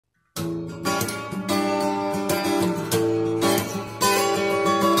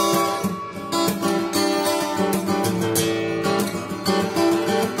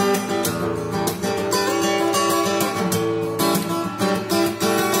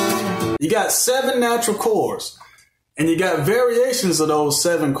You got 7 natural chords, and you got variations of those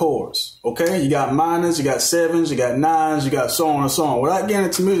 7 chords. Okay, you got minors, you got 7s, you got 9s, you got so on and so on. Without getting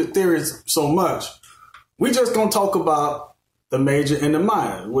into music theory so much, we just gonna talk about the major and the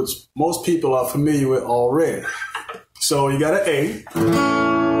minor, which most people are familiar with already. So you got an A.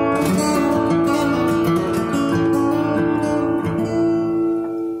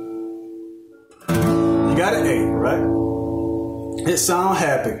 You got an A, right? It sounds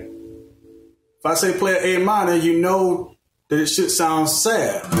happy. If I say play an A minor, you know that it should sound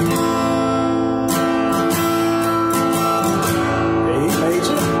sad. A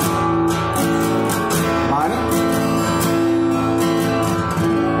major, minor,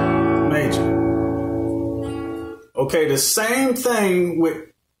 major. Okay, the same thing with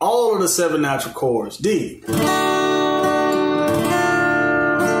all of the 7 natural chords. D.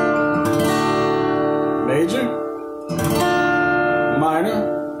 Major,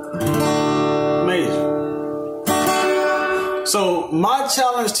 minor, major. So my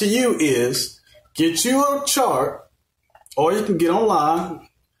challenge to you is get you a chart, or you can get online,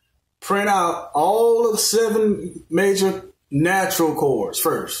 print out all of the 7 major natural chords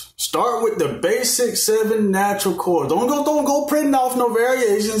first. Start with the basic 7 natural chords. Don't go printing off no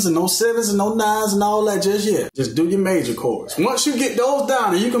variations and no 7s and no 9s and all that just yet. Just do your major chords. Once you get those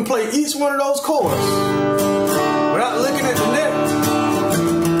down, and you can play each one of those chords without looking at the neck.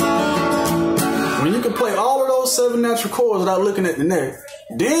 When you can play all of those 7 natural chords without looking at the neck,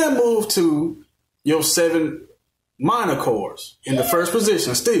 then move to your 7 minor chords in the first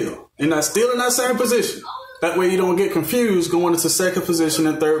position still in that same position. That way you don't get confused going into second position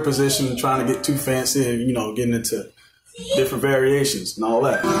and third position and trying to get too fancy and, you know, getting into different variations and all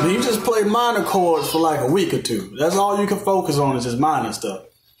that. And you just play minor chords for like a week or 2. That's all you can focus on is just minor stuff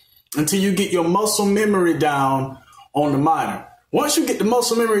until you get your muscle memory down on the minor. Once you get the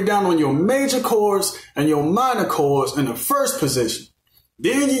muscle memory down on your major chords and your minor chords in the first position,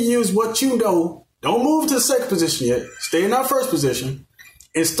 then you use what you know. Don't move to the second position yet. Stay in that first position.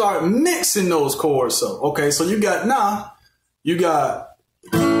 And start mixing those chords. So, okay, so you got major,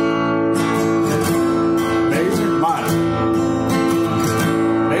 minor,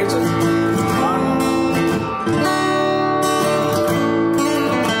 major, minor.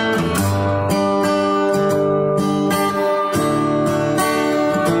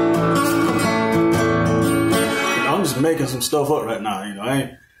 I'm just making some stuff up right now, you know.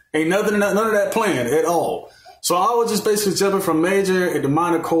 Ain't none of that playing at all. So I was just basically jumping from major into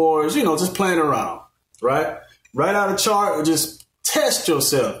minor chords, you know, just playing around, right? Write out a chart or just test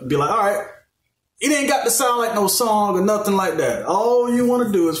yourself. Be like, all right, it ain't got to sound like no song or nothing like that. All you want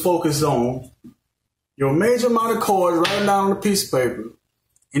to do is focus on your major, minor chords, write them down on a piece of paper,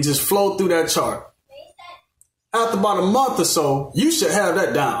 and just flow through that chart. After about a month or so, you should have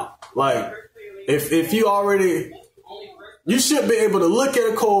that down. Like, if you already, you should be able to look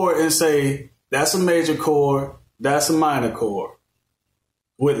at a chord and say, that's a major chord, that's a minor chord,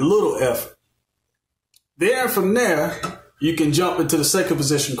 with little effort. Then from there, you can jump into the second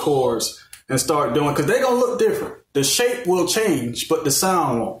position chords and start doing, because they're going to look different. The shape will change, but the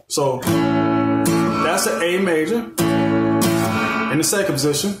sound won't. So that's an A major in the second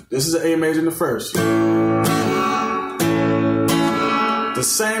position. This is an A major in the first. The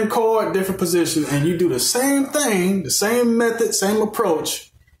same chord, different position, and you do the same thing, the same method, same approach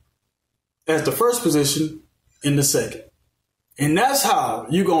as the first position in the second. And that's how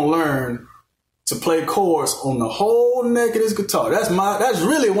you're going to learn to play chords on the whole neck of this guitar. That's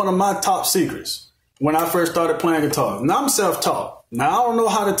really one of my top secrets when I first started playing guitar. Now I'm self-taught. Now I don't know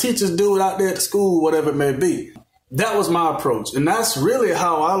how the teachers do it out there at the school, whatever it may be. That was my approach. And that's really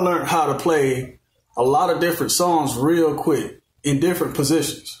how I learned how to play a lot of different songs real quick in different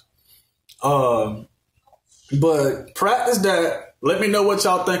positions. But practice that. Let me know what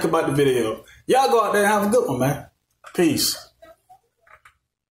y'all think about the video. Y'all go out there and have a good one, man. Peace.